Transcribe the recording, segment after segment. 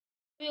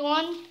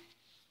Everyone,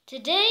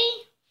 today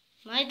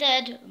my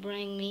dad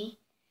brought me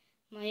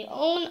my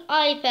own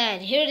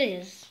iPad. Here it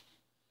is.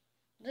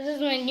 This is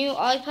my new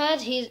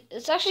iPad.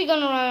 It's actually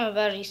gonna run out of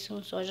battery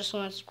soon, so I just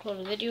want to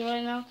record a video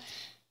right now.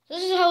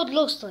 This is how it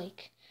looks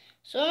like.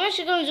 So I'm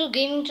actually gonna do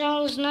gaming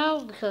channels now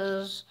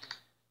because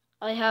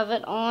I have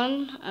it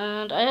on,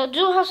 and I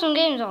do have some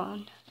games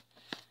on.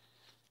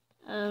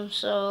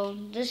 So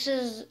this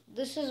is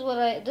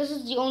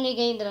the only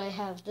game that I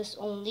have. This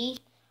only.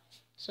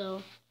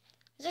 So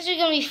it's actually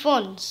gonna be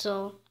fun.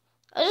 So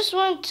I just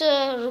want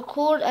to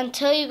record and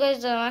tell you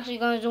guys that I'm actually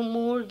gonna do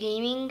more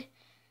gaming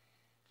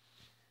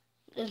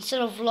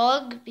instead of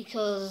vlog,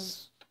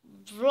 because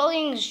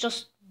vlogging is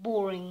just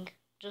boring,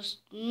 just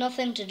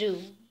nothing to do.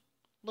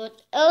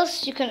 But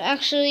else I can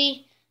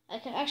actually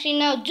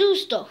now do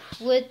stuff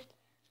with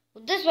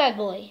this bad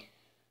boy.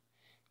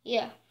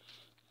 Yeah.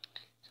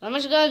 So I'm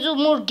actually gonna do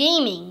more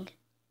gaming.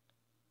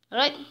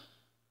 Alright?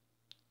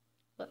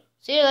 But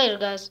see you later,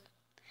 guys.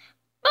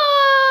 Bye!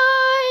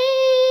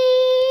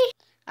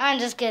 I'm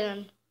just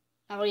kidding.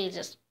 Not really,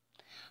 just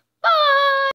bye!